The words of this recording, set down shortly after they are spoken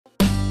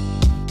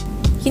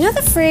You know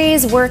the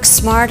phrase, work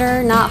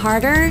smarter, not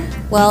harder?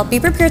 Well, be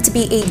prepared to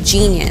be a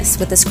genius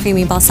with this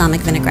creamy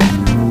balsamic vinaigrette.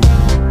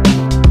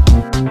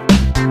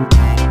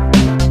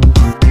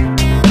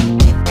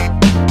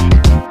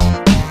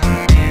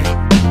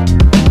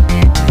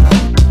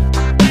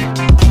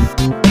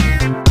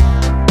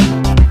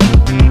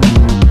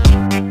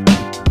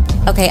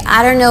 Okay,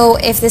 I don't know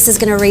if this is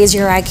gonna raise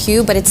your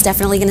IQ, but it's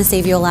definitely gonna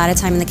save you a lot of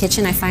time in the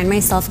kitchen. I find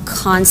myself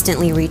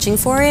constantly reaching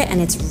for it,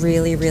 and it's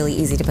really, really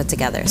easy to put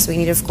together. So we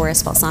need, of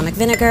course, balsamic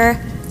vinegar.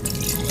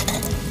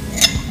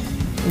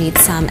 We need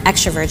some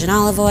extra virgin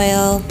olive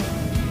oil.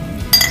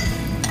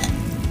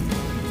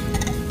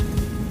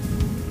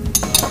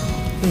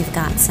 We've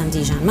got some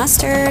Dijon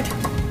mustard.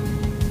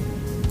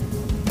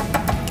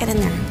 Get in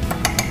there.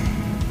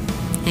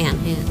 Hang on,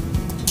 hang on.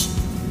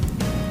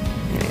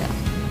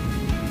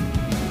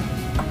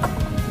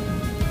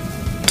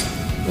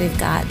 We've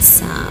got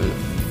some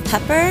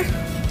pepper,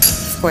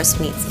 of course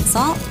we need some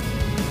salt.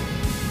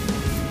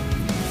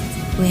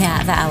 We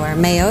have our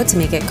mayo to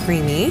make it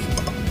creamy.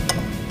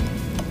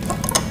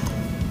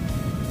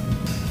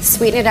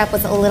 Sweeten it up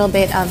with a little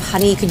bit of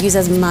honey. You could use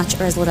as much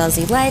or as little as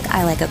you'd like.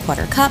 I like a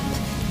 1/4 cup.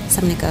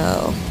 So I'm gonna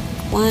go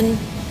 1,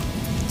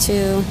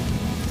 2,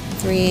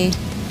 3,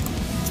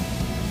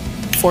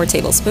 4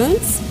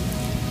 tablespoons.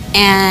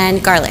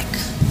 And garlic.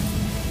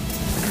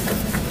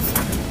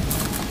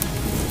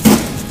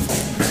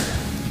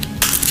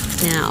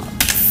 Now,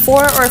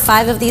 4 or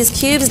 5 of these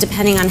cubes,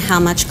 depending on how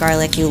much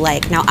garlic you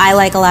like. Now, I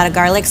like a lot of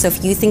garlic, so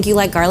if you think you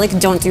like garlic,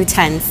 don't do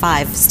 10,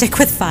 5. Stick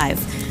with 5.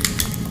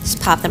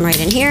 Just pop them right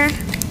in here.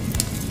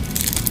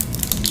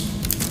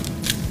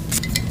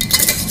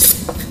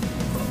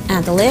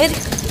 Add the lid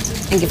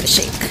and give it a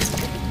shake.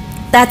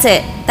 That's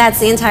it. That's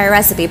the entire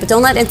recipe. But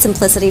don't let its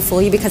simplicity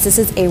fool you, because this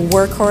is a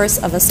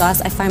workhorse of a sauce.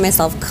 I find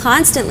myself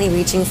constantly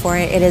reaching for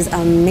it. It is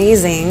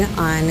amazing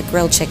on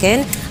grilled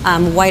chicken,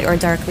 white or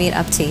dark meat,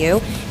 up to you.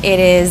 It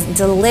is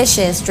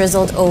delicious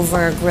drizzled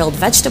over grilled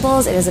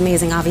vegetables. It is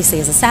amazing,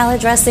 obviously, as a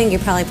salad dressing. You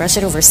probably brush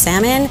it over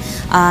salmon.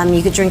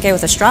 You could drink it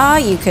with a straw.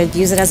 You could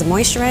use it as a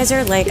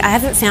moisturizer. Like, I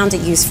haven't found a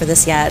use for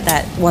this yet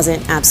that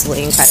wasn't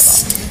absolutely incredible.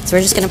 So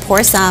we're just gonna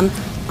pour some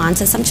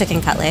onto some chicken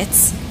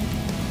cutlets.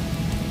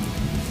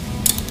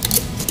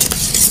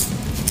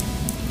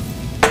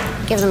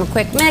 Give them a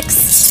quick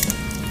mix.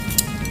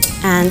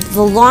 And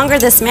the longer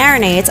this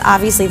marinates,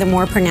 obviously the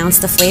more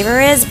pronounced the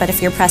flavor is, but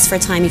if you're pressed for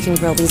time, you can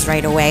grill these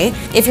right away.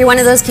 If you're one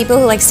of those people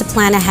who likes to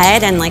plan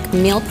ahead and like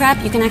meal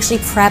prep, you can actually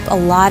prep a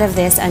lot of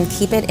this and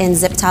keep it in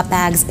zip-top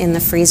bags in the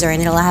freezer, and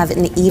it'll have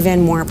an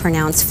even more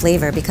pronounced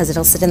flavor because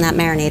it'll sit in that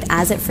marinade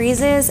as it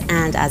freezes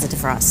and as it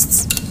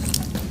defrosts.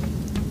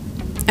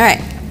 All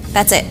right,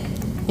 that's it.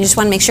 You just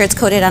want to make sure it's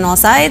coated on all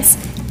sides,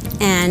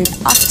 and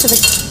off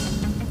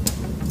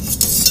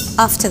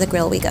to the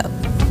grill we go.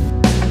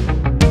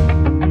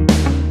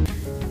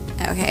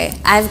 Okay,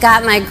 I've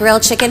got my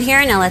grilled chicken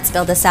here. Now let's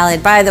build a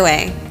salad. By the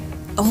way,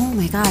 oh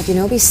my God, you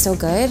know what'd be so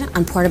good?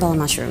 On portobello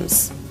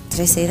mushrooms.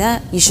 Did I say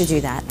that? You should do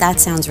that. That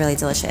sounds really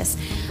delicious.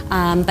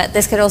 But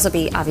this could also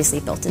be obviously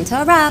built into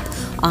a wrap,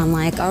 on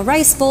like a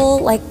rice bowl.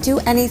 Like, do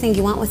anything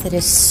you want with it.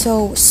 It's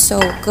so, so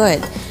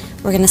good.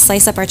 We're gonna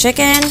slice up our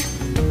chicken.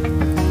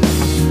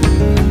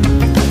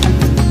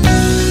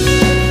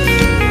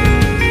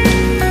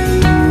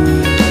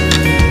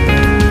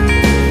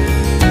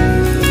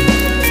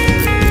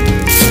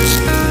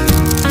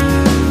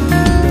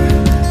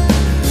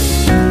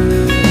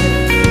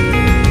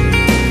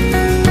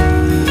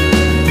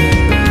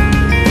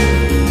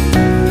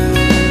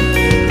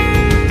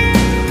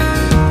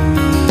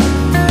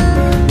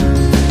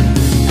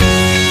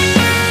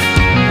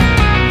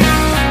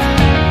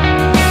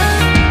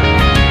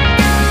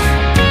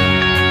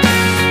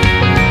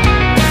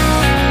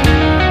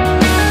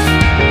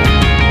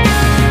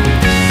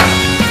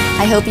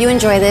 I hope you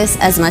enjoy this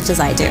as much as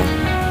I do.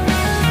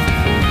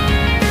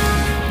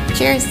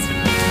 Cheers.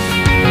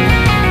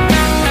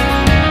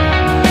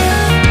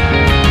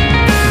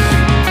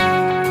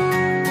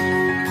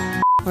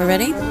 We're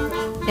ready?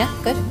 Yeah,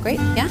 good, great,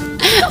 yeah?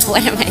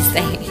 What am I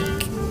saying?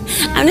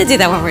 I'm gonna do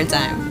that one more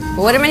time.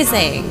 What am I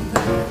saying?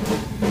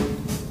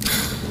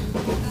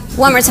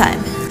 One more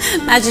time.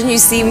 Imagine you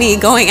see me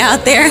going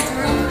out there.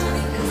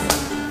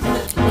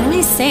 What am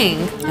I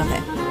saying?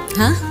 Okay,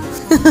 huh?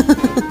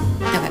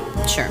 Okay,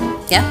 sure.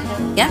 Yeah?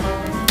 Yeah?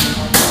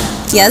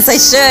 Yes, I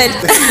should.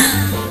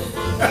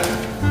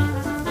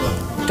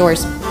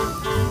 Doors.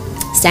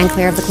 Stand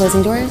clear of the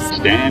closing doors.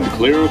 Stand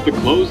clear of the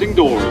closing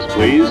doors,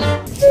 please.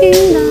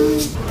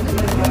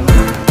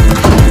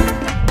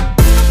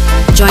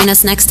 Join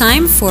us next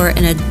time for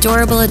an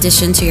adorable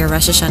addition to your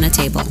Rosh Hashanah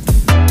table.